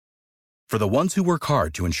For the ones who work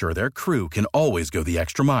hard to ensure their crew can always go the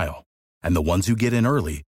extra mile, and the ones who get in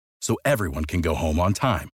early so everyone can go home on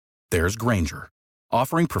time, there's Grainger,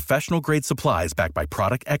 offering professional-grade supplies backed by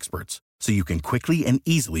product experts so you can quickly and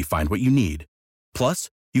easily find what you need. Plus,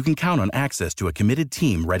 you can count on access to a committed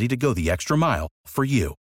team ready to go the extra mile for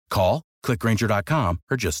you. Call, click Grainger.com,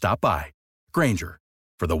 or just stop by. Grainger,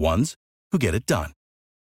 for the ones who get it done.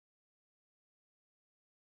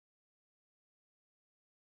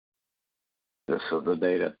 This is the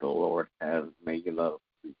day that the Lord has made. Let us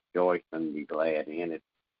rejoice and be glad in it.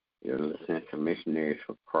 You're listening to Missionaries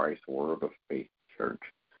for Christ Word of Faith Church.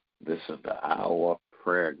 This is the hour of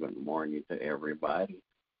prayer. Good morning to everybody.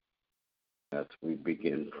 As we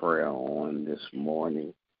begin prayer on this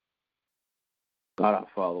morning, God our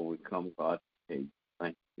Father, we come, God, to say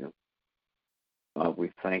thank you. God, we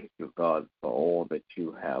thank you, God, for all that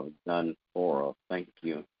you have done for us. Thank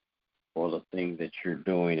you for the things that you're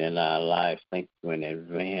doing in our lives. Thank you in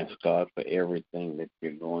advance, God, for everything that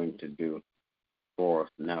you're going to do for us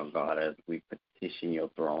now, God, as we petition your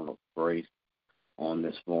throne of grace on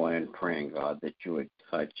this morning, praying, God, that you would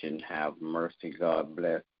touch and have mercy. God,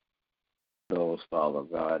 bless those, Father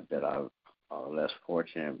God, that are less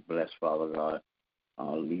fortunate. Bless, Father God,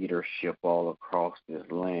 leadership all across this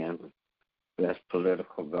land. Bless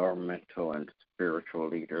political, governmental, and spiritual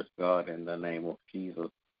leaders, God, in the name of Jesus.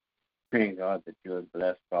 Praying, God, that you would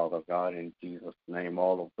bless, Father God, in Jesus' name,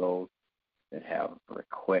 all of those that have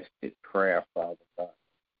requested prayer, Father God.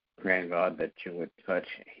 Praying, God, that you would touch,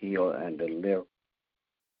 heal, and deliver,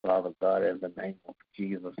 Father God, in the name of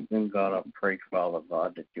Jesus. Then, God, I pray, Father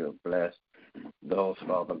God, that you would bless those,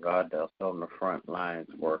 Father God, that's on the front lines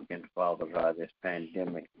working, Father God, this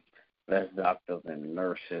pandemic. Bless doctors and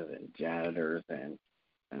nurses and janitors and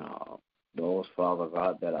those, Father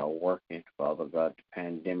God, that are working, Father God, the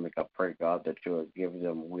pandemic. I pray, God, that you will give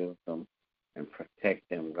them wisdom and protect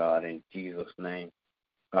them, God, in Jesus' name.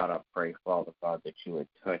 God, I pray, Father God, that you would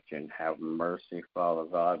touch and have mercy, Father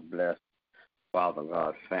God. Bless, Father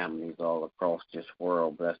God, families all across this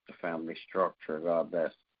world. Bless the family structure, God.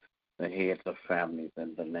 Bless the heads of families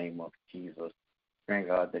in the name of Jesus. Pray,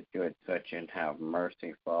 God, that you would touch and have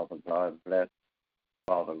mercy, Father God. Bless,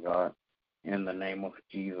 Father God, in the name of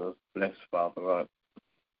Jesus. Bless, Father God,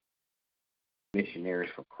 Missionaries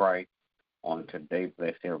for Christ on today.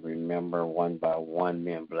 Bless every member one by one,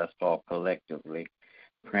 men bless all collectively.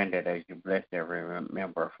 Praying that as you bless every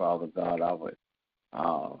member, Father God, I would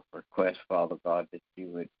request, Father God, that you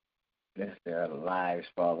would bless their lives,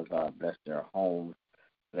 Father God, bless their homes,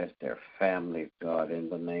 bless their families, God, in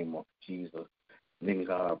the name of Jesus. Then,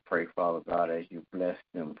 God, I pray, Father God, as you bless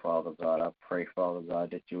them, Father God, I pray, Father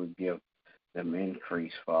God, that you would give them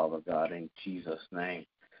increase, Father God, in Jesus' name.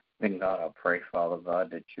 Then, God, I pray, Father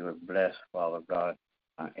God, that you would bless, Father God,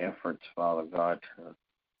 our efforts, Father God, to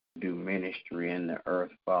do ministry in the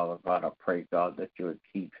earth, Father God. I pray, God, that you would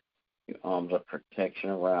keep your arms of protection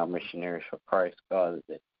around Missionaries for Christ, God,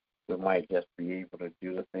 that we might just be able to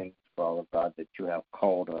do the things, Father God, that you have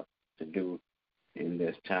called us to do in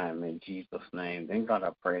this time, in Jesus' name. Then, God, I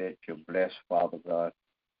pray that you bless, Father God,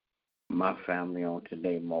 my family on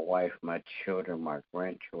today, my wife, my children, my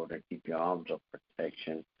grandchildren. Keep your arms of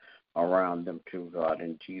protection around them too, God.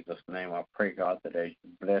 In Jesus' name, I pray, God, that as you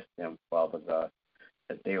bless them, Father God,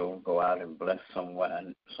 that they will go out and bless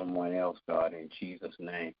someone else, God, in Jesus'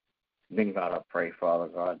 name. Then, God, I pray, Father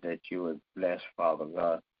God, that you would bless, Father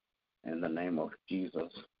God, in the name of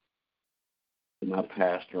Jesus. My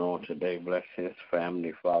pastor on today, bless his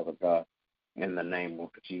family, Father God. In the name of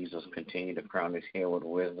Jesus, continue to crown his head with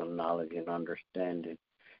wisdom, knowledge, and understanding.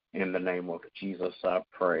 In the name of Jesus, I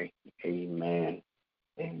pray. Amen.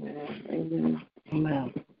 Amen. Amen.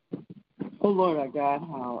 Amen. Oh, Lord our God,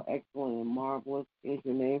 how excellent and marvelous is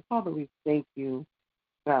your name. Father, we thank you.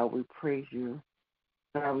 God, we praise you.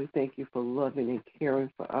 God, we thank you for loving and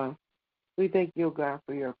caring for us. We thank you, God,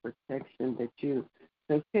 for your protection that you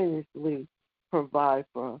continuously provide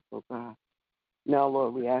for us, oh God. Now,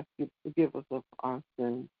 Lord, we ask you to forgive us of our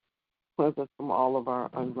sins, cleanse us from all of our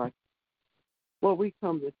unrighteousness. Lord, we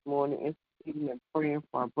come this morning interceding and praying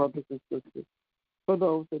for our brothers and sisters, for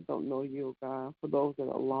those that don't know you, oh God, for those that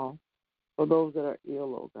are lost, for those that are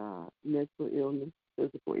ill, oh God, mental illness,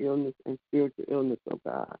 physical illness, and spiritual illness, oh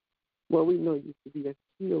God. Lord, we know you to be a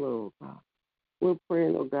healer, oh God. We're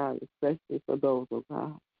praying, oh God, especially for those, oh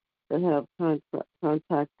God, that have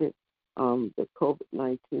contacted the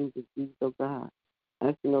COVID-19 disease, oh God.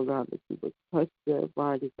 Asking, oh God, that you would touch their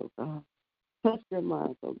bodies, oh God. Touch their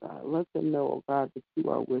minds, oh God. Let them know, oh God, that you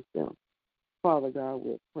are with them. Father God,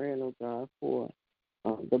 we're praying, oh God, for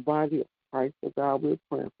the body of Christ, oh God. We're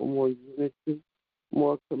praying for more unity.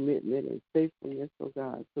 more commitment and faithfulness, oh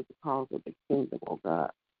God, to the cause of the kingdom, oh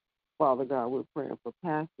God. Father God, we're praying for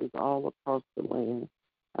pastors all across the land,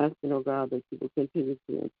 asking, oh God, that you will continue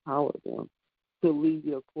to empower them to lead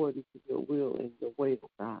you according to your will and your way, oh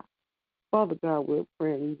God. Father God, we're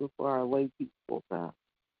praying even for our lay people, oh God,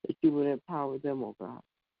 that you would empower them, oh God,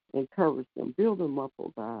 encourage them, build them up,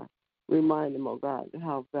 oh God, remind them, oh God,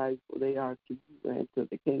 how valuable they are to you and to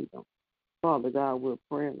the kingdom. Father God, we're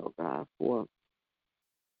praying, oh God, for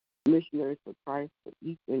missionaries for Christ for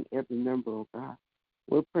each and every member, oh God.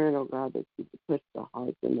 We're praying, oh God, that you would touch the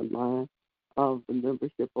hearts and the minds of the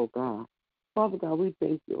membership, oh God. Father God, we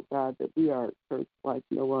thank you, oh God, that we are a church like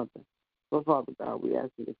no other. But Father God, we ask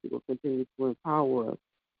you that you will continue to empower us,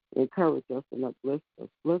 encourage us, and uplift us.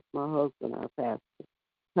 Bless my husband, our pastor.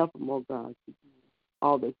 Help him, oh God, to do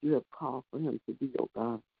all that you have called for him to be, oh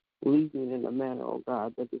God. Lead him in a manner, oh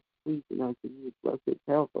God, that is pleasing unto you. Bless his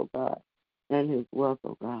health, oh God, and his wealth,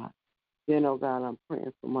 oh God. Then, oh God, I'm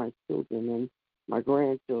praying for my children and my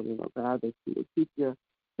grandchildren, oh God, that you would keep your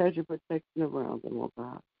hedge of protection around them, oh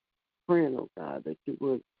God. Praying, oh God, that you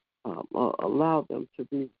would allow them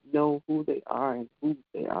to know who they are and who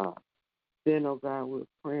they are. Then, oh God, we're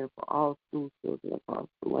praying for all school children across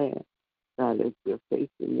the land, God, as they're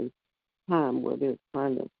facing this time where they're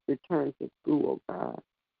trying to return to school, oh God,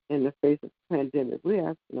 in the face of the pandemic. We're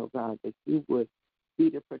asking, oh God, that you would be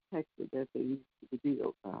the protector that they used to be,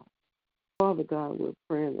 oh God. Father God, we're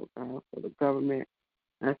praying, oh God, for the government,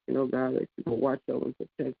 asking, oh God, that you will watch over and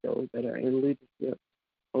protect those that are in leadership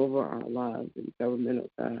over our lives in government,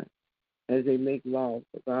 oh God. As they make laws,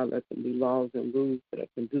 oh God, let them be laws and rules that are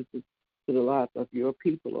conducive to the lives of your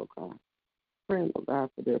people, oh God. Praying, oh God,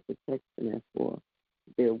 for their protection and for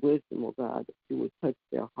their wisdom, oh God, that you would touch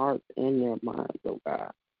their hearts and their minds, oh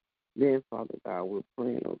God. Then, Father God, we're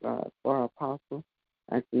praying, oh God, for our apostle,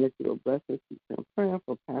 asking that you will bless and keep them. Praying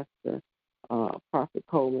for Pastor Prophet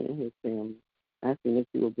Coleman and his family, asking that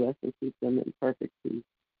you will bless and keep them in perfect peace.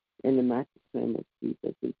 In the master's name of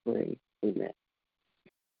Jesus, we pray. Amen.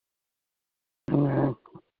 Amen.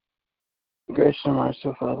 Gracious and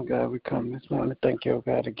merciful Father God, we come this morning. Thank you, oh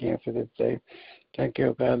God, again for this day. Thank you,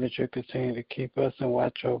 oh God, that you continue to keep us and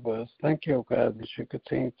watch over us. Thank you, oh God, that you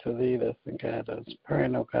continue to lead us and guide us.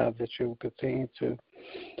 Praying, oh God, that you will continue to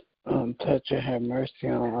touch and have mercy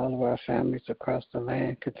on all of our families across the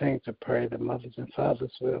land. Continue to pray that mothers and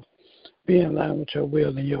fathers will be in line with your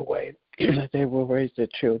will and your way, that they will raise their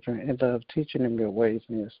children in love, teaching them your ways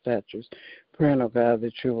and your statutes. Praying, oh God,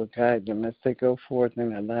 that you will guide them as they go forth in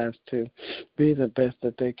their lives to be the best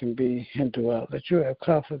that they can be and do all that you have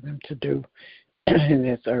called for them to do in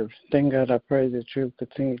this earth. Thank God, I pray that you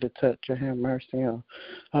continue to touch and have mercy on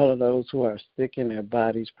all of those who are sick in their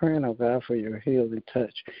bodies. Praying, oh God, for your healing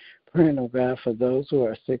touch. Praying, oh God, for those who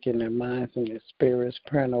are sick in their minds and their spirits.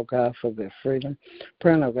 Praying, oh God, for their freedom.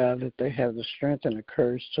 Praying, oh God, that they have the strength and the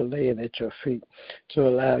courage to lay it at your feet, to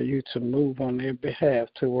allow you to move on their behalf,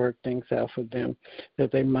 to work things out for them,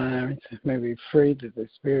 that their minds may be free, that their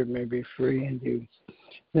spirit may be free in you.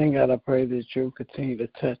 Then, God, I pray that you continue to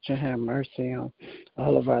touch and have mercy on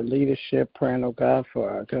all of our leadership. Praying, oh God, for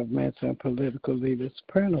our governmental and political leaders.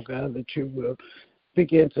 Praying, oh God, that you will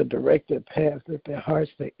begin to direct their paths, that their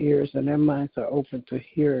hearts, their ears, and their minds are open to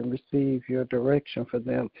hear and receive your direction for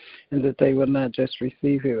them, and that they will not just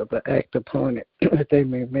receive it, but act upon it, that they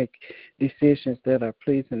may make decisions that are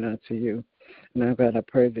pleasing unto you. Now, God, I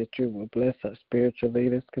pray that you will bless our spiritual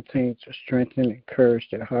leaders, continue to strengthen and encourage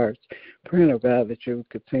their hearts. Praying, oh God, that you will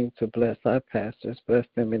continue to bless our pastors, bless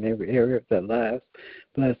them in every area of their lives.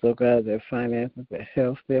 Bless, oh God, their finances, their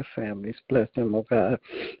health, their families. Bless them, oh God,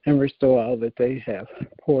 and restore all that they have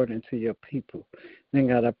poured into your people. Then,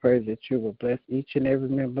 God, I pray that you will bless each and every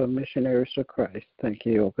member of Missionaries for Christ. Thank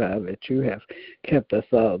you, oh God, that you have kept us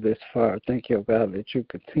all this far. Thank you, oh God, that you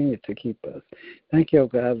continue to keep us. Thank you, oh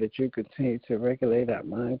God, that you continue to regulate our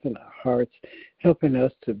minds and our hearts, helping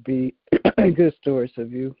us to be good stewards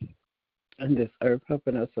of you in this earth,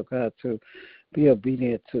 helping us, oh God, to be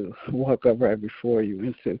obedient, to walk upright before you,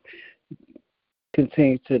 and to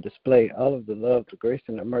continue to display all of the love, the grace,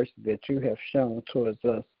 and the mercy that you have shown towards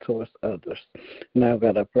us, towards others. Now,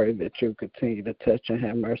 God, I pray that you continue to touch and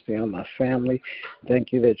have mercy on my family.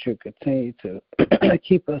 Thank you that you continue to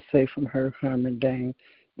keep us safe from hurt, harm, and danger.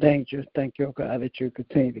 Thank you, oh God, that you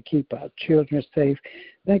continue to keep our children safe.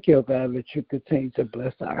 Thank you, oh God, that you continue to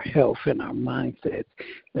bless our health and our mindsets,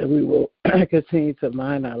 that we will continue to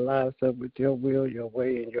line our lives up with your will, your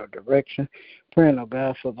way, and your direction. Praying, oh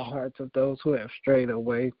God, for the hearts of those who have strayed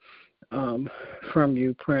away from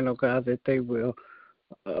you. Praying, oh God, that they will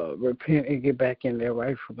repent and get back in their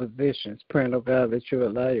rightful positions. Praying, oh God, that you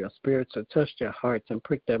allow your spirit to touch their hearts and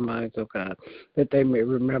prick their minds, oh God, that they may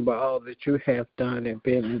remember all that you have done and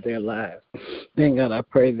been in their lives. Then, God, I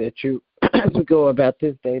pray that you, as we go about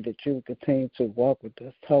this day, that you continue to walk with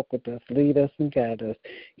us, talk with us, lead us and guide us,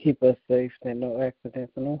 keep us safe, that no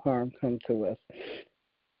accidents and no harm come to us.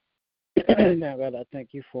 Now, God, I thank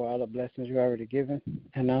you for all the blessings you already given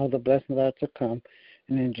and all the blessings are to come.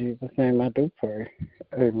 And in Jesus' name I do pray.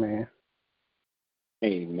 Amen.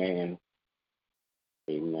 Amen.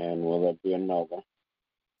 Amen. Will there be another?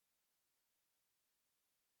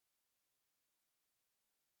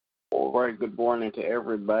 All right. Good morning to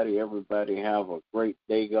everybody. Everybody have a great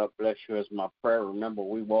day. God bless you is my prayer. Remember,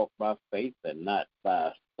 we walk by faith and not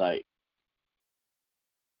by sight.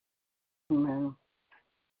 Amen.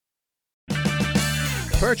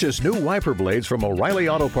 Purchase new wiper blades from O'Reilly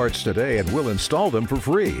Auto Parts today and we'll install them for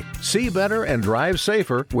free. See better and drive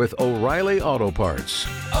safer with O'Reilly Auto Parts.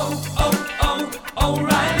 Oh, oh, oh,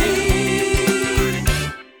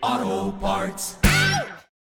 O'Reilly Auto Parts.